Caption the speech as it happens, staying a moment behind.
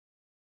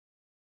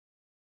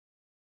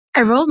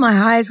I rolled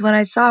my eyes when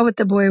I saw what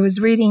the boy was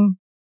reading.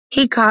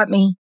 He caught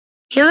me.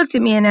 He looked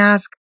at me and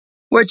asked,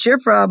 "What's your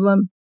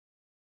problem?"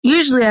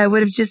 Usually I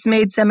would have just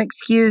made some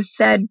excuse,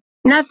 said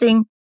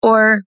nothing,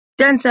 or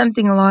done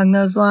something along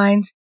those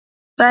lines.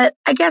 But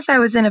I guess I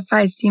was in a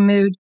feisty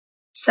mood.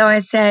 So I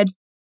said,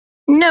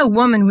 "No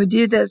woman would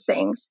do those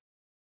things."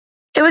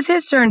 It was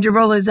his turn to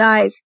roll his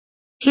eyes.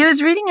 He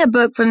was reading a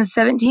book from the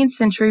 17th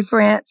century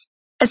France.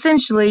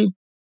 Essentially,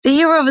 the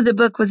hero of the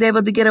book was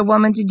able to get a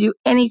woman to do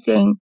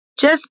anything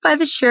just by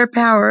the sheer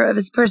power of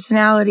his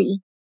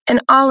personality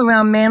and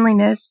all-around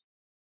manliness.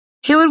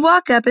 He would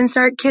walk up and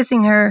start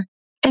kissing her,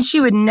 and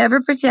she would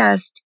never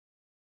protest.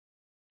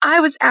 I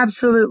was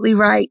absolutely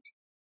right,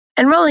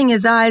 and rolling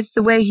his eyes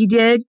the way he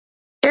did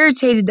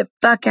irritated the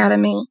fuck out of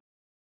me.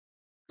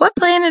 "What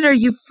planet are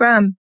you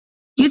from?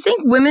 You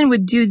think women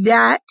would do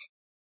that?"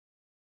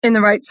 "In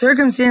the right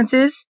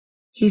circumstances,"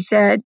 he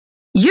said.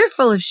 "You're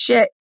full of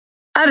shit.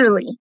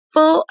 Utterly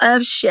full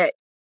of shit.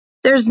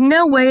 There's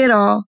no way at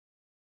all."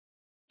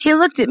 He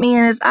looked at me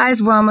and his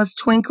eyes were almost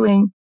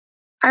twinkling.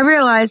 I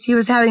realized he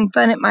was having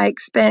fun at my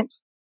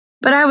expense,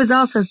 but I was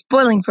also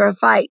spoiling for a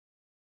fight.